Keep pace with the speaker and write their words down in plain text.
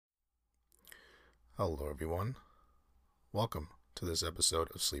Hello, everyone. Welcome to this episode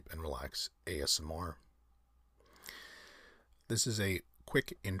of Sleep and Relax ASMR. This is a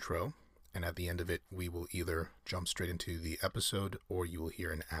quick intro, and at the end of it, we will either jump straight into the episode or you will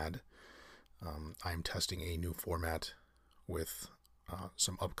hear an ad. I'm testing a new format with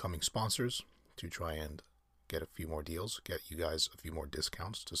some upcoming sponsors to try and get a few more deals, get you guys a few more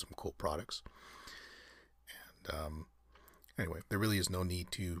discounts to some cool products. And anyway, there really is no need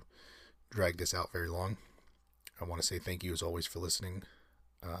to drag this out very long. I want to say thank you as always for listening.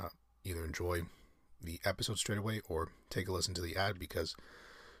 Either enjoy the episode straight away or take a listen to the ad because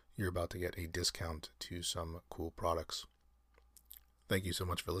you're about to get a discount to some cool products. Thank you so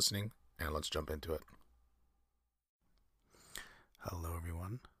much for listening, and let's jump into it. Hello,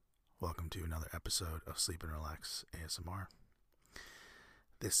 everyone. Welcome to another episode of Sleep and Relax ASMR.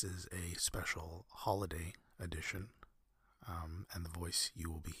 This is a special holiday edition, and the voice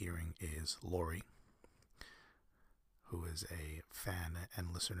you will be hearing is Lori, who is a fan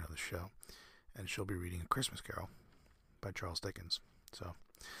and listener of the show, and she'll be reading A Christmas Carol by Charles Dickens. So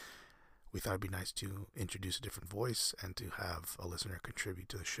we thought it'd be nice to introduce a different voice and to have a listener contribute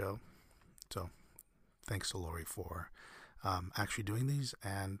to the show. So thanks to Lori for actually doing these,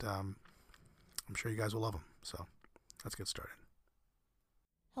 and I'm sure you guys will love them. So let's get started.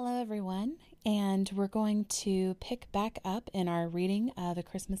 Hello, everyone, and we're going to pick back up in our reading of A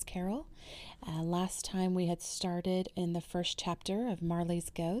Christmas Carol. Last time we had started in the first chapter of Marley's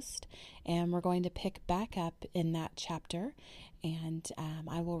Ghost, and we're going to pick back up in that chapter, and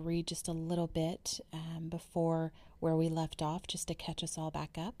I will read just a little bit before where we left off just to catch us all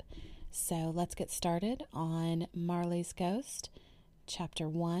back up. So let's get started on Marley's Ghost, chapter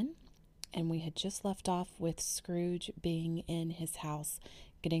 1, and we had just left off with Scrooge being in his house,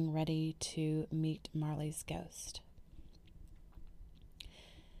 getting ready to meet Marley's ghost.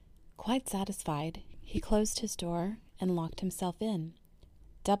 Quite satisfied, he closed his door and locked himself in,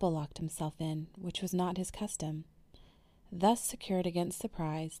 double locked himself in, which was not his custom. Thus secured against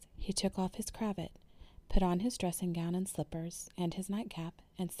surprise, he took off his cravat, put on his dressing gown and slippers, and his nightcap,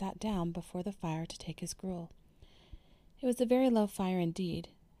 and sat down before the fire to take his gruel. It was a very low fire indeed,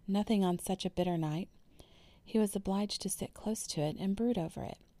 nothing on such a bitter night. He was obliged to sit close to it and brood over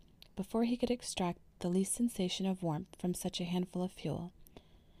it, before he could extract the least sensation of warmth from such a handful of fuel.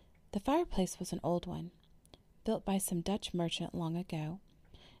 The fireplace was an old one, built by some Dutch merchant long ago,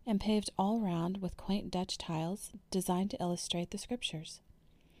 and paved all round with quaint Dutch tiles designed to illustrate the Scriptures.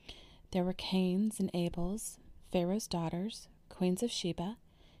 There were Cains and Abels, Pharaoh's daughters, queens of Sheba,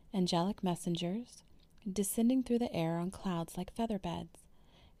 angelic messengers, descending through the air on clouds like feather beds,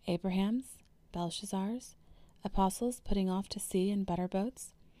 Abrahams, Belshazzars, apostles putting off to sea in butter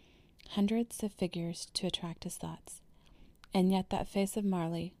boats, hundreds of figures to attract his thoughts. And yet that face of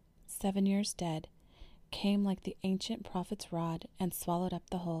Marley, 7 years dead, came like the ancient prophet's rod and swallowed up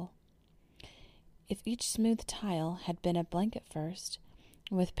the whole. If each smooth tile had been a blank at first,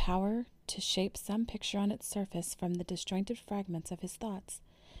 with power to shape some picture on its surface from the disjointed fragments of his thoughts,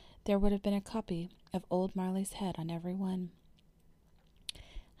 there would have been a copy of old Marley's head on every one.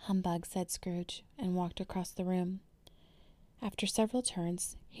 "Humbug," said Scrooge, and walked across the room. After several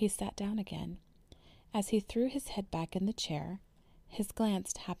turns, he sat down again. As he threw his head back in the chair, his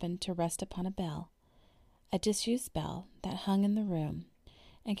glance happened to rest upon a bell, a disused bell that hung in the room,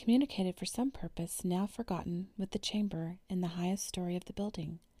 and communicated for some purpose now forgotten with the chamber in the highest story of the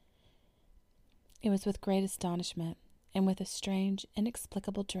building. It was with great astonishment, and with a strange,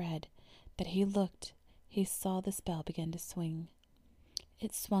 inexplicable dread, that he saw this bell begin to swing.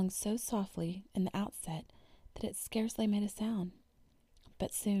 It swung so softly in the outset that it scarcely made a sound,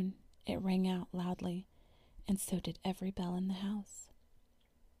 but soon it rang out loudly, and so did every bell in the house.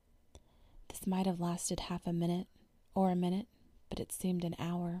 This might have lasted half a minute, or a minute, but it seemed an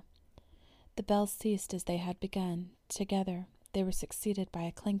hour. The bells ceased as they had begun. Together they were succeeded by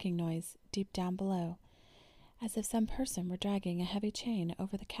a clinking noise deep down below, as if some person were dragging a heavy chain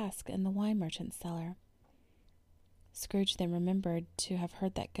over the cask in the wine merchant's cellar. Scrooge then remembered to have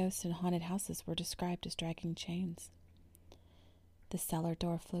heard that ghosts in haunted houses were described as dragging chains. The cellar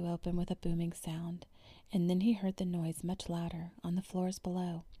door flew open with a booming sound, and then he heard the noise much louder on the floors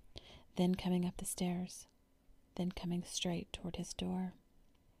below, then coming up the stairs, then coming straight toward his door.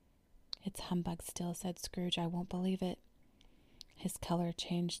 "It's humbug still," said Scrooge. "I won't believe it." His color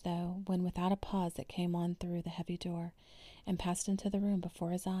changed, though, when without a pause it came on through the heavy door, and passed into the room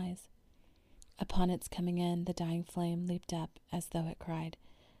before his eyes. Upon its coming in, the dying flame leaped up as though it cried,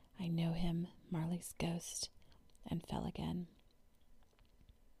 "I know him, Marley's ghost," and fell again.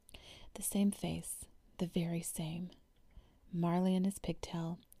 The same face, the very same. Marley in his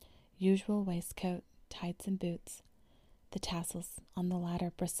pigtail, usual waistcoat, tights and boots, the tassels on the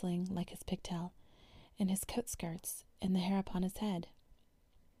latter bristling like his pigtail, and his coat skirts, and the hair upon his head.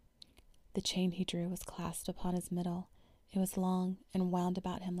 The chain he drew was clasped upon his middle. It was long and wound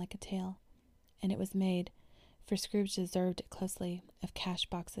about him like a tail, and it was made, for Scrooge observed it closely, of cash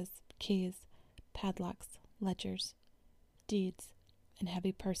boxes, keys, padlocks, ledgers, deeds, and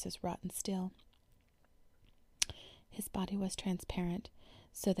heavy purses wrought in steel. His body was transparent,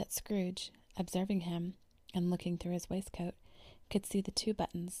 so that Scrooge, observing him, and looking through his waistcoat, could see the 2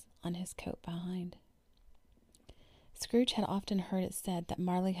 buttons on his coat behind. Scrooge had often heard it said that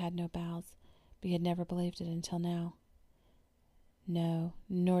Marley had no bowels, but he had never believed it until now. No,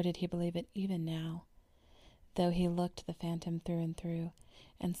 nor did he believe it even now, though he looked the phantom through and through,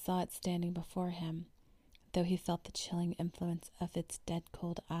 and saw it standing before him, though he felt the chilling influence of its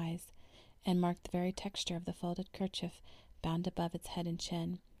dead-cold eyes, and marked the very texture of the folded kerchief bound above its head and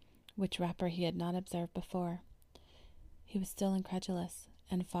chin, which wrapper he had not observed before. He was still incredulous,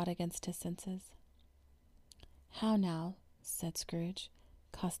 and fought against his senses. "How now?" said Scrooge,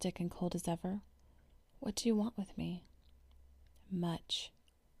 caustic and cold as ever. "What do you want with me?" "Much."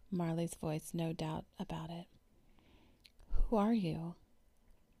 Marley's voice, no doubt about it. "Who are you?"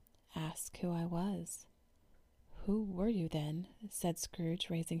 "Ask who I was." "Who were you, then?" said Scrooge,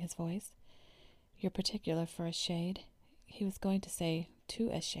 raising his voice. "You're particular for a shade." He was going to say "to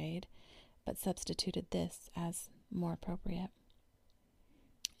a shade," but substituted this as more appropriate.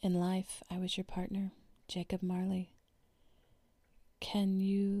 "In life, I was your partner, Jacob Marley." Can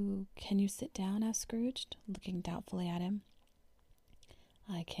you sit down?" asked Scrooge, looking doubtfully at him.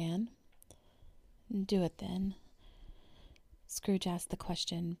 "I can." "Do it, then." Scrooge asked the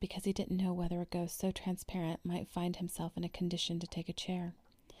question because he didn't know whether a ghost so transparent might find himself in a condition to take a chair,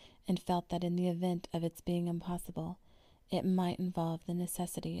 and felt that in the event of its being impossible, it might involve the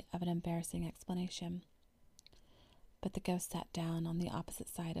necessity of an embarrassing explanation. But the ghost sat down on the opposite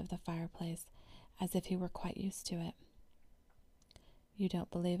side of the fireplace, as if he were quite used to it. "You don't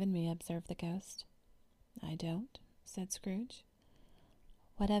believe in me," observed the ghost. "I don't," said Scrooge.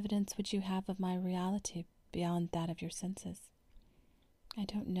 "What evidence would you have of my reality beyond that of your senses?" "I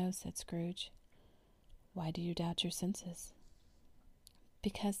don't know," said Scrooge. "Why do you doubt your senses?"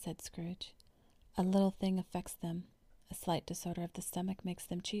 "Because," said Scrooge, "a little thing affects them. A slight disorder of the stomach makes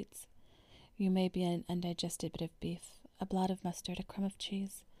them cheats. You may be an undigested bit of beef, a blot of mustard, a crumb of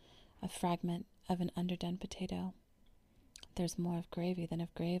cheese, a fragment of an underdone potato. There's more of gravy than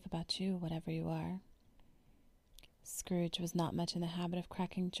of grave about you, whatever you are." Scrooge was not much in the habit of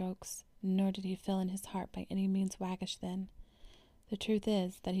cracking jokes, nor did he feel in his heart by any means waggish then. The truth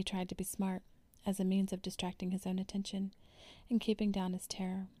is that he tried to be smart, as a means of distracting his own attention, and keeping down his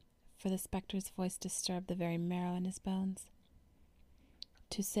terror, for the spectre's voice disturbed the very marrow in his bones.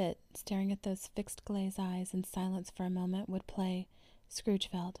 To sit, staring at those fixed glazed eyes in silence for a moment would play, Scrooge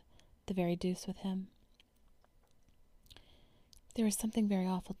felt, the very deuce with him. There was something very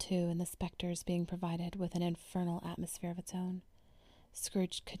awful, too, in the spectre's being provided with an infernal atmosphere of its own.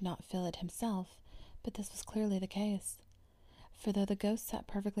 Scrooge could not feel it himself, but this was clearly the case. For though the ghost sat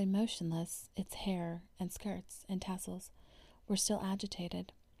perfectly motionless, its hair and skirts and tassels were still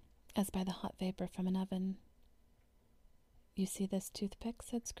agitated, as by the hot vapor from an oven. "You see this toothpick?"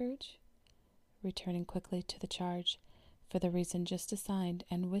 said Scrooge, returning quickly to the charge, for the reason just assigned,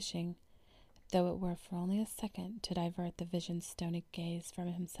 and wishing, though it were for only a second, to divert the vision's stony gaze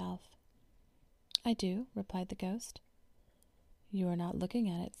from himself. "I do," replied the ghost. "You are not looking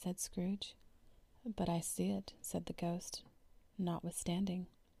at it," said Scrooge. "But I see it," said the ghost, notwithstanding.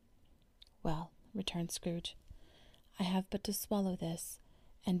 "Well," returned Scrooge, "I have but to swallow this,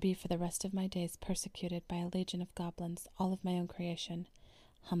 and be for the rest of my days persecuted by a legion of goblins, all of my own creation.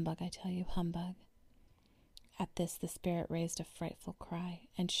 Humbug, I tell you, humbug." At this the spirit raised a frightful cry,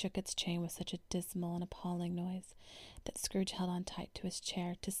 and shook its chain with such a dismal and appalling noise that Scrooge held on tight to his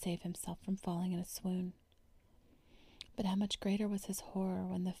chair to save himself from falling in a swoon. But how much greater was his horror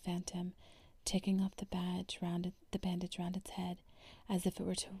when the phantom, taking off the bandage round its head, as if it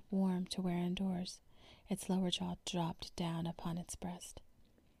were too warm to wear indoors, its lower jaw dropped down upon its breast.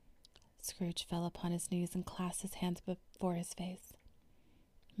 Scrooge fell upon his knees and clasped his hands before his face.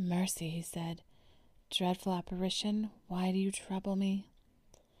 "Mercy," he said. "Dreadful apparition, why do you trouble me?"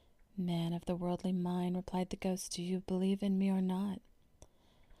 "Man of the worldly mind," replied the ghost, "do you believe in me or not?"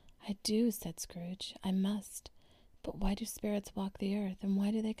 "I do," said Scrooge. "I must. But why do spirits walk the earth, and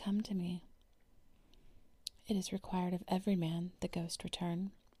why do they come to me?" "It is required of every man," the ghost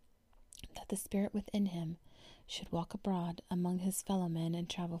returned, "that the spirit within him should walk abroad among his fellow men and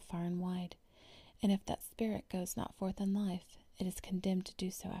travel far and wide, and if that spirit goes not forth in life, it is condemned to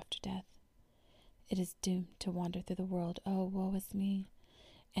do so after death. It is doomed to wander through the world, oh, woe is me,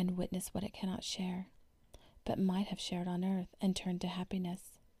 and witness what it cannot share, but might have shared on earth, and turned to happiness.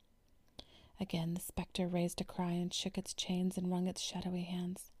 Again the spectre raised a cry, and shook its chains, and wrung its shadowy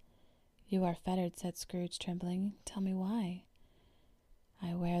hands. You are fettered, said Scrooge, trembling. Tell me why.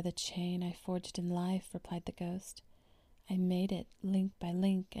 I wear the chain I forged in life, replied the ghost. I made it, link by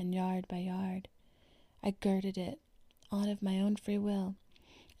link, and yard by yard. I girded it on of my own free will,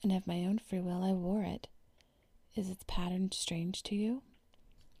 and of my own free will I wore it. Is its pattern strange to you?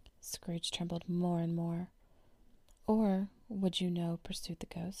 Scrooge trembled more and more. Or would you know, pursued the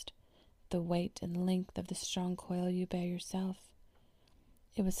ghost, the weight and length of the strong coil you bear yourself?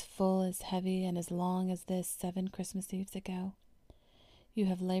 It was full as heavy and as long as this 7 Christmas Eves ago. You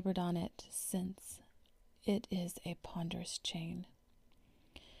have labored on it since. It is a ponderous chain.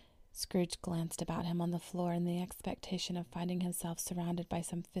 Scrooge glanced about him on the floor in the expectation of finding himself surrounded by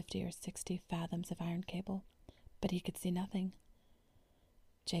some 50 or 60 fathoms of iron cable, but he could see nothing.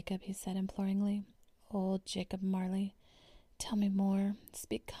 Jacob, he said imploringly, old Jacob Marley, tell me more.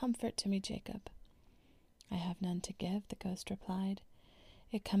 Speak comfort to me, Jacob. I have none to give, the ghost replied.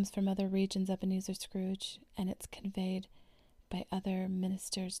 It comes from other regions, Ebenezer Scrooge, and it's conveyed by other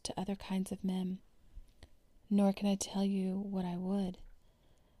ministers to other kinds of men. Nor can I tell you what I would.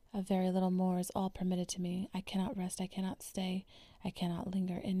 A very little more is all permitted to me. I cannot rest, I cannot stay, I cannot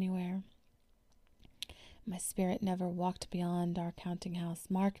linger anywhere. My spirit never walked beyond our counting house.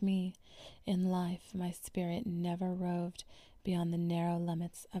 Mark me, in life my spirit never roved beyond the narrow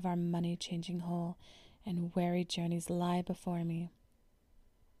limits of our money-changing hole, and weary journeys lie before me.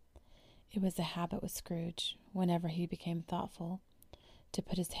 It was a habit with Scrooge, whenever he became thoughtful, to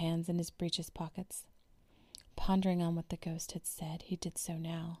put his hands in his breeches pockets. Pondering on what the ghost had said, he did so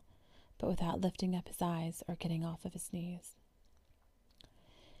now, but without lifting up his eyes or getting off of his knees.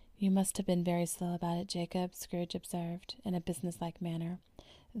 You must have been very slow about it, Jacob, Scrooge observed, in a businesslike manner,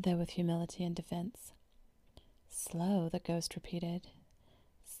 though with humility and defense. Slow, the ghost repeated.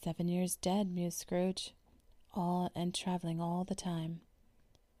 7 years dead, mused Scrooge, all and traveling all the time.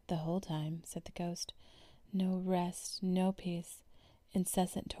 The whole time, said the ghost. No rest, no peace,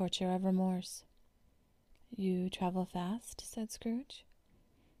 incessant torture of remorse. You travel fast, said Scrooge.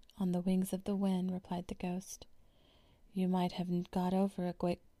 On the wings of the wind, replied the ghost. You might have got over a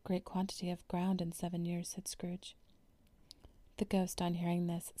great quantity of ground in 7 years, said Scrooge. The ghost, on hearing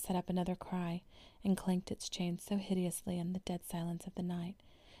this, set up another cry, and clanked its chain so hideously in the dead silence of the night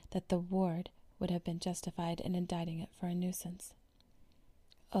that the ward would have been justified in indicting it for a nuisance.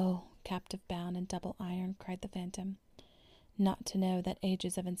 Oh, captive bound in double iron, cried the phantom, not to know that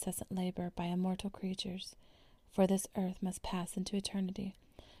ages of incessant labor by immortal creatures for this earth must pass into eternity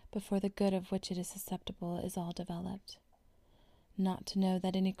before the good of which it is susceptible is all developed. Not to know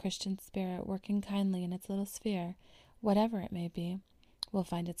that any Christian spirit working kindly in its little sphere, whatever it may be, will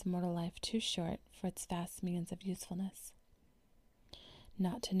find its mortal life too short for its vast means of usefulness.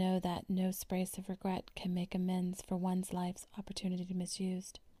 Not to know that no sprays of regret can make amends for one's life's opportunity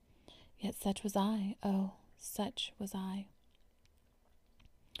misused. Yet such was I, oh, such was I.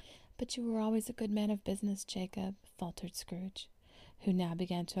 But you were always a good man of business, Jacob, faltered Scrooge, who now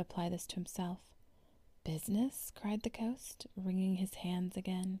began to apply this to himself. Business? Cried the ghost, wringing his hands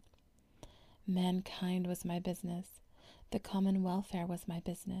again. Mankind was my business. The common welfare was my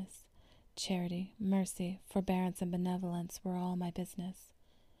business. Charity, mercy, forbearance, and benevolence were all my business.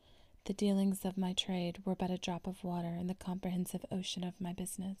 The dealings of my trade were but a drop of water in the comprehensive ocean of my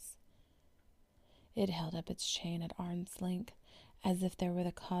business. It held up its chain at arm's length, as if there were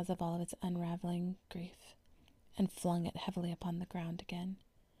the cause of all of its unraveling grief, and flung it heavily upon the ground again.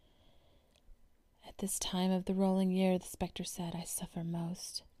 At this time of the rolling year, the spectre said, I suffer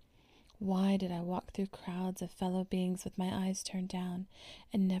most. Why did I walk through crowds of fellow beings with my eyes turned down,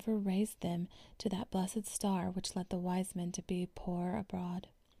 and never raised them to that blessed star which led the wise men to be poor abroad?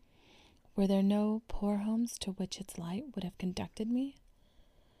 Were there no poor homes to which its light would have conducted me?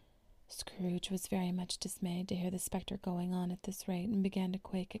 Scrooge was very much dismayed to hear the spectre going on at this rate, and began to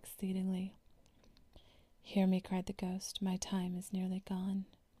quake exceedingly. Hear me, cried the ghost, my time is nearly gone.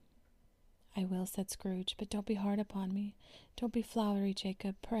 I will, said Scrooge, but don't be hard upon me. Don't be flowery,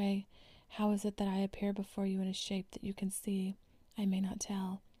 Jacob. Pray, how is it that I appear before you in a shape that you can see? I may not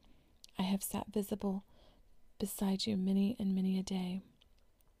tell. I have sat visible beside you many and many a day.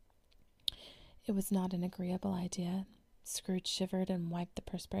 It was not an agreeable idea. Scrooge shivered and wiped the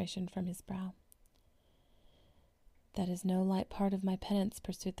perspiration from his brow. That is no light part of my penance,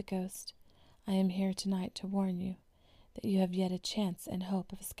 pursued the ghost. I am here tonight to warn you that you have yet a chance and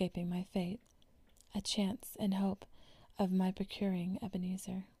hope of escaping my fate, a chance and hope of my procuring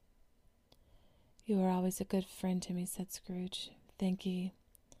Ebenezer. You are always a good friend to me, said Scrooge. Thank ye.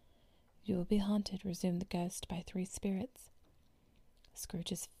 You will be haunted, resumed the ghost, by 3 spirits.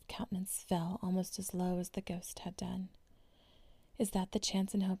 Scrooge's countenance fell almost as low as the ghost had done. Is that the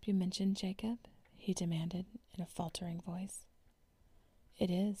chance and hope you mentioned, Jacob? He demanded in a faltering voice. It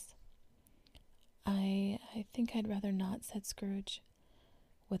is. I think I'd rather not, said Scrooge.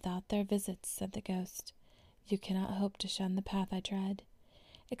 Without their visits, said the ghost, you cannot hope to shun the path I tread.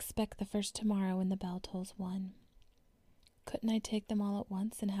 Expect the first tomorrow when the bell tolls 1. Couldn't I take them all at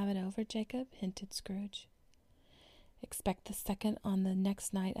once and have it over, Jacob? Hinted Scrooge. Expect the second on the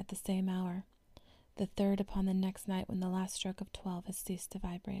next night at the same hour, the third upon the next night when the last stroke of 12 has ceased to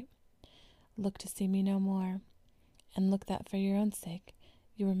vibrate. Look to see me no more, and look that for your own sake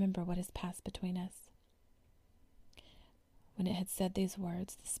you remember what has passed between us. When it had said these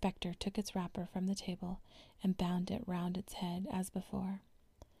words, the spectre took its wrapper from the table and bound it round its head as before.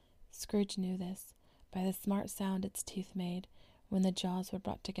 Scrooge knew this by the smart sound its teeth made when the jaws were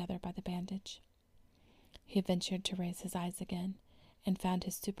brought together by the bandage. He ventured to raise his eyes again, and found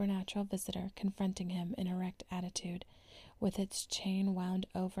his supernatural visitor confronting him in erect attitude, with its chain wound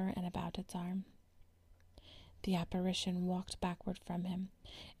over and about its arm. The apparition walked backward from him,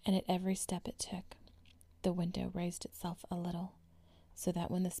 and at every step it took, the window raised itself a little, so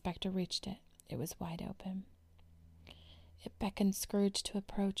that when the spectre reached it, it was wide open. It beckoned Scrooge to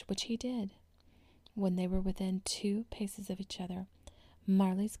approach, which he did. When they were within 2 paces of each other,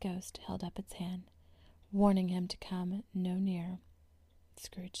 Marley's ghost held up its hand, warning him to come no nearer.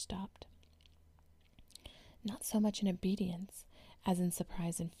 Scrooge stopped. Not so much in obedience as in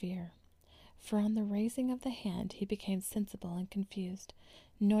surprise and fear, for on the raising of the hand he became sensible and confused,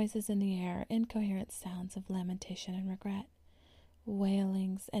 noises in the air, incoherent sounds of lamentation and regret,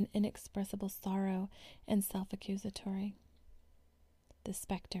 wailings and inexpressible sorrow and self-accusatory. The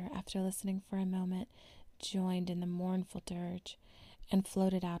spectre, after listening for a moment, joined in the mournful dirge, and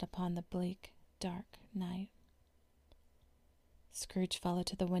floated out upon the bleak, dark night. Scrooge followed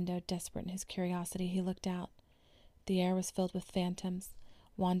to the window, desperate in his curiosity. He looked out. The air was filled with phantoms,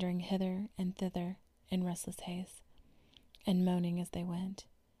 wandering hither and thither in restless haze, and moaning as they went.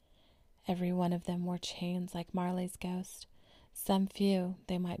 Every one of them wore chains like Marley's ghost. Some few,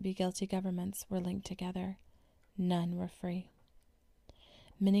 they might be guilty governments, were linked together. None were free.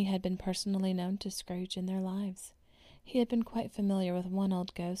 Many had been personally known to Scrooge in their lives. He had been quite familiar with one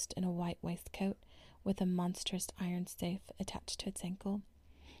old ghost in a white waistcoat, with a monstrous iron safe attached to its ankle,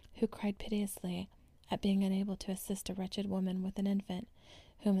 who cried piteously at being unable to assist a wretched woman with an infant,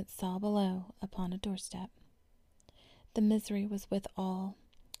 whom it saw below upon a doorstep. The misery was with all,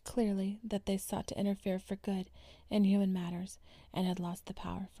 clearly, that they sought to interfere for good in human matters, and had lost the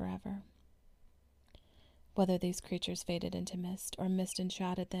power forever. Whether these creatures faded into mist, or mist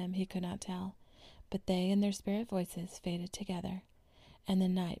enshrouded them, he could not tell, but they and their spirit voices faded together, and the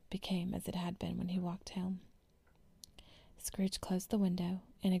night became as it had been when he walked home. Scrooge closed the window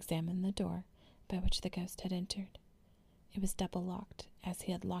and examined the door by which the ghost had entered. It was double-locked, as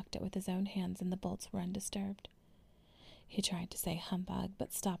he had locked it with his own hands, and the bolts were undisturbed. He tried to say humbug,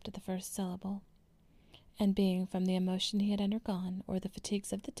 but stopped at the first syllable, and being from the emotion he had undergone, or the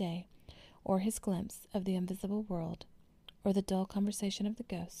fatigues of the day, or his glimpse of the invisible world, or the dull conversation of the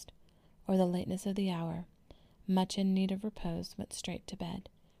ghost, or the lateness of the hour, much in need of repose, went straight to bed,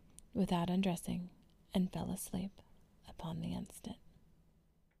 without undressing, and fell asleep upon the instant.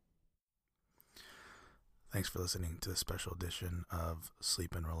 Thanks for listening to the special edition of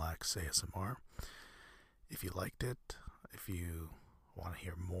Sleep and Relax ASMR. If you liked it, if you want to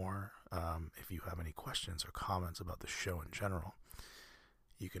hear more, if you have any questions or comments about the show in general,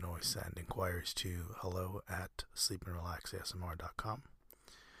 you can always send inquiries to hello@sleepandrelaxasmr.com.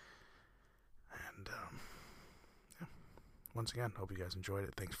 And once again, hope you guys enjoyed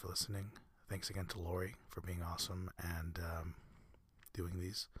it. Thanks for listening. Thanks again to Lori for being awesome and doing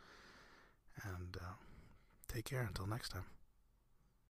these. And take care until next time.